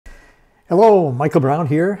Hello, Michael Brown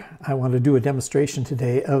here. I want to do a demonstration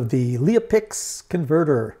today of the LeiaPix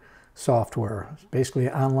converter software. It's basically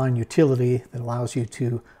an online utility that allows you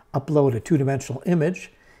to upload a two-dimensional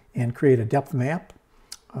image and create a depth map,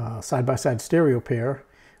 side-by-side stereo pair,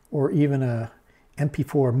 or even a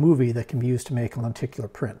MP4 movie that can be used to make a lenticular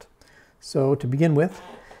print. So to begin with,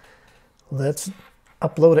 let's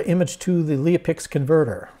upload an image to the LeiaPix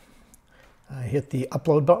converter. I hit the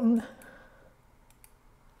upload button.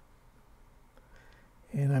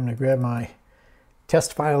 And I'm going to grab my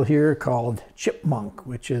test file here called Chipmunk,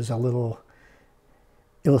 which is a little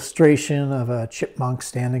illustration of a chipmunk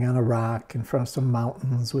standing on a rock in front of some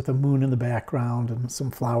mountains with a moon in the background and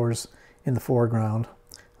some flowers in the foreground.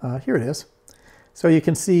 Here it is. So you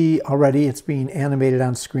can see already it's being animated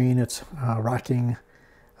on screen. It's rocking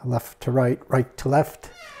left to right, right to left.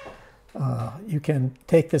 You can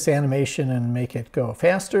take this animation and make it go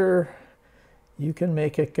faster. You can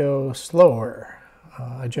make it go slower.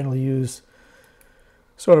 I generally use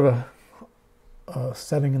sort of a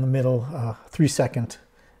setting in the middle, 3-second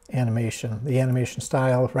animation. The animation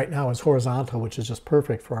style right now is horizontal, which is just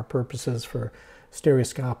perfect for our purposes for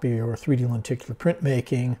stereoscopy or 3D lenticular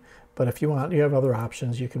printmaking. But if you want, you have other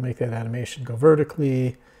options. You can make that animation go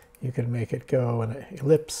vertically. You can make it go in an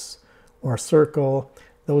ellipse or a circle.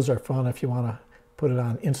 Those are fun if you want to put it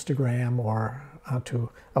on Instagram or onto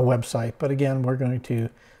a website. But again, we're going to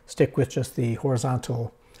stick with just the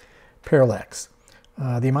horizontal parallax.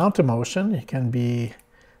 The amount of motion can be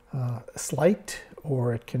slight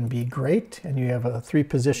or it can be great, and you have 3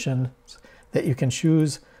 positions that you can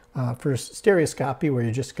choose for stereoscopy, where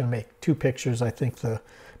you're just going to make 2 pictures. I think the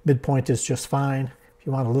midpoint is just fine. If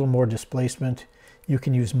you want a little more displacement, you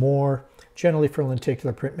can use more. Generally for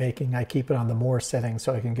lenticular printmaking, I keep it on the more setting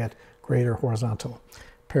so I can get greater horizontal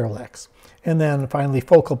parallax. And then finally,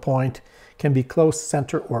 focal point can be close,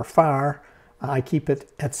 center, or far. I keep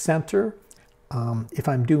it at center. If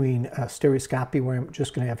I'm doing a stereoscopy where I'm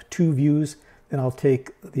just going to have 2 views, then I'll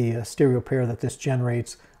take the stereo pair that this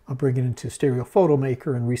generates, I'll bring it into Stereo Photo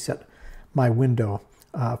Maker and reset my window.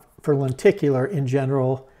 For lenticular in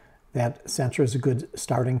general, that center is a good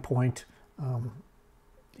starting point.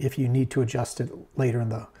 If you need to adjust it later in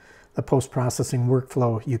the post-processing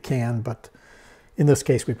workflow, you can, but in this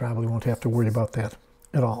case, we probably won't have to worry about that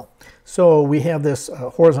at all. So we have this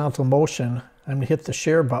horizontal motion. I'm going to hit the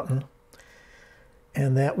share button,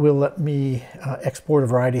 and that will let me export a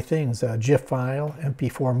variety of things: a GIF file,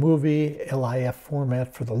 MP4 movie, LIF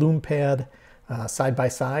format for the loom pad, side by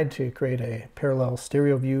side to create a parallel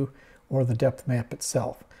stereo view, or the depth map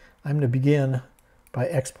itself. I'm going to begin by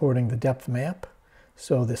exporting the depth map.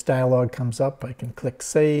 So this dialog comes up. I can click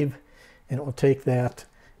save, and it will take that,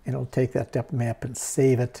 and it'll take that depth map and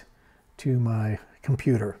save it to my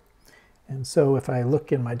computer. And so if I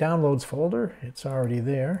look in my downloads folder, it's already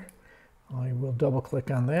there. I will double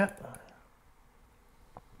click on that.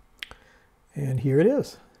 And here it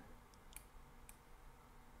is.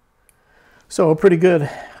 So a pretty good,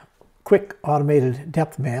 quick automated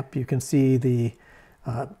depth map. You can see the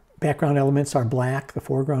background elements are black. The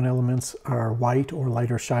foreground elements are white or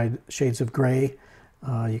lighter shades of gray.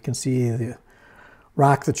 You can see the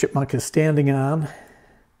rock the chipmunk is standing on,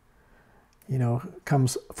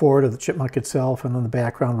 comes forward of the chipmunk itself, and then the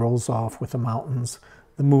background rolls off with the mountains,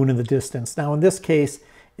 the moon in the distance. Now in this case,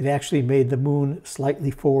 it actually made the moon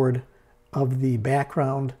slightly forward of the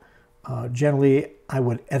background. Generally, I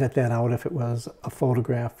would edit that out if it was a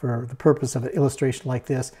photograph. For the purpose of an illustration like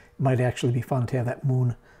this, it might actually be fun to have that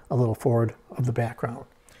moon a little forward of the background.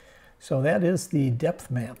 So that is the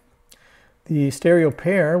depth map. The stereo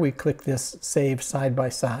pair, we click this Save Side by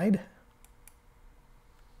Side.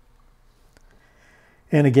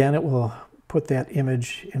 And again, it will put that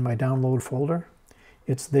image in my download folder.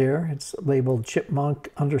 It's there. It's labeled chipmunk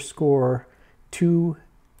 _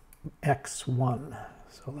 2x1.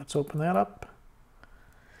 So let's open that up.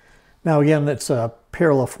 Now again, it's a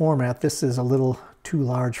parallel format. This is a little too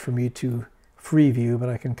large for me to free view, but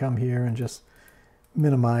I can come here and just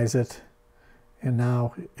minimize it. And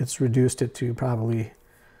now it's reduced it to probably,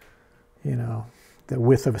 the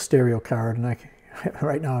width of a stereo card. And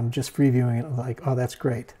right now I'm just previewing it like, oh, that's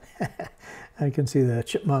great. I can see the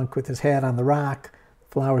chipmunk with his hat on the rock,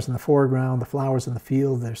 flowers in the foreground, the flowers in the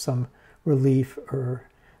field. There's some relief or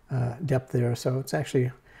depth there. So it's actually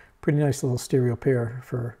a pretty nice little stereo pair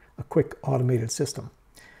for a quick automated system.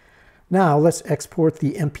 Now let's export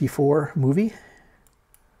the MP4 movie.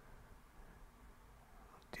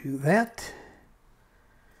 Do that.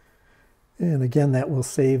 And again, that will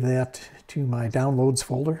save that to my downloads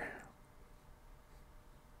folder.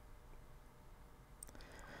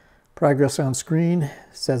 Progress on screen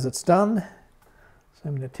says it's done. So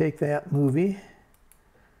I'm going to take that movie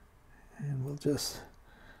and we'll just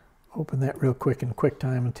open that real quick in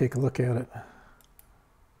QuickTime and take a look at it.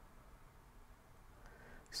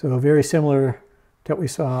 So very similar to what we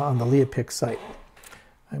saw on the LeiaPix site.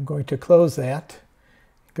 I'm going to close that,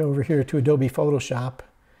 go over here to Adobe Photoshop,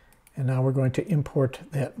 and now we're going to import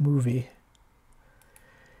that movie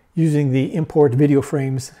using the Import Video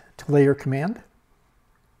Frames to Layer command.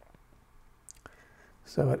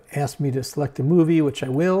 So it asked me to select a movie, which I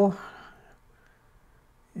will.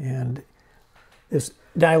 And this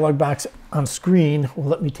dialog box on screen will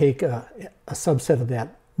let me take a subset of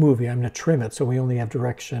that movie. I'm going to trim it so we only have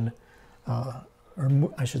direction, or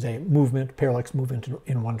I should say movement, parallax movement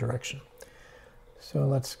in one direction. So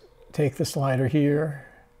let's take the slider here.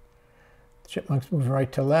 The chipmunk's moving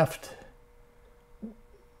right to left.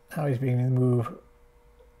 Now he's beginning to move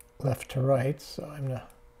left to right, so I'm going to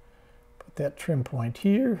put that trim point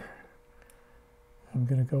here. I'm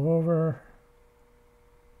going to go over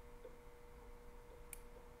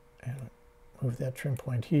and move that trim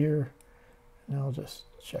point here, and I'll just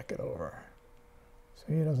check it over.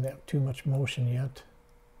 So he doesn't have too much motion yet.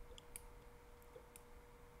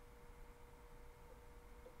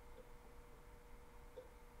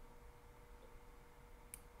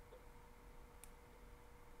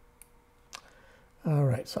 All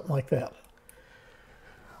right, something like that.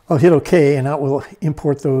 I'll hit OK, and that will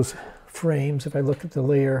import those frames. If I look at the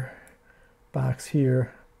layer box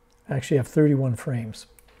here, I actually have 31 frames.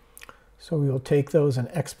 So we will take those and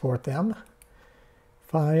export them.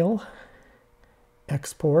 File,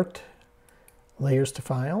 Export, Layers to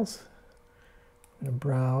Files. I'm going to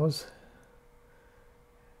browse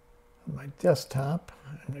on my desktop.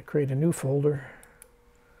 I'm going to create a new folder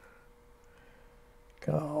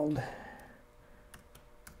called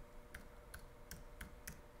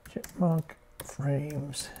Chipmunk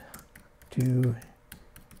Frames to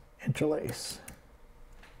Interlace.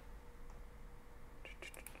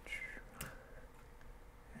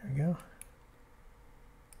 There we go.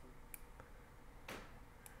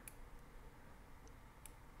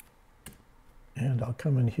 And I'll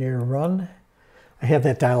come in here, run. I have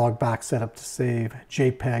that dialog box set up to save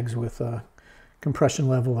JPEGs with a compression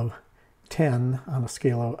level of 10 on a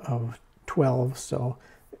scale of 12, so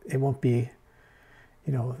it won't be,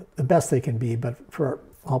 you know, the best they can be, but for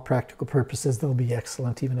all practical purposes, they'll be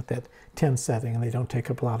excellent even at that 10 setting, and they don't take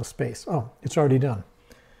up a lot of space. Oh, it's already done.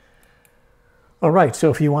 All right, so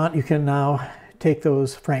if you want, you can now take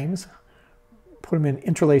those frames, put them in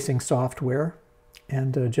interlacing software,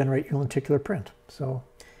 and generate your lenticular print. So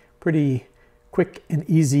pretty quick and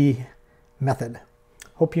easy method.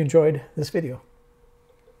 Hope you enjoyed this video.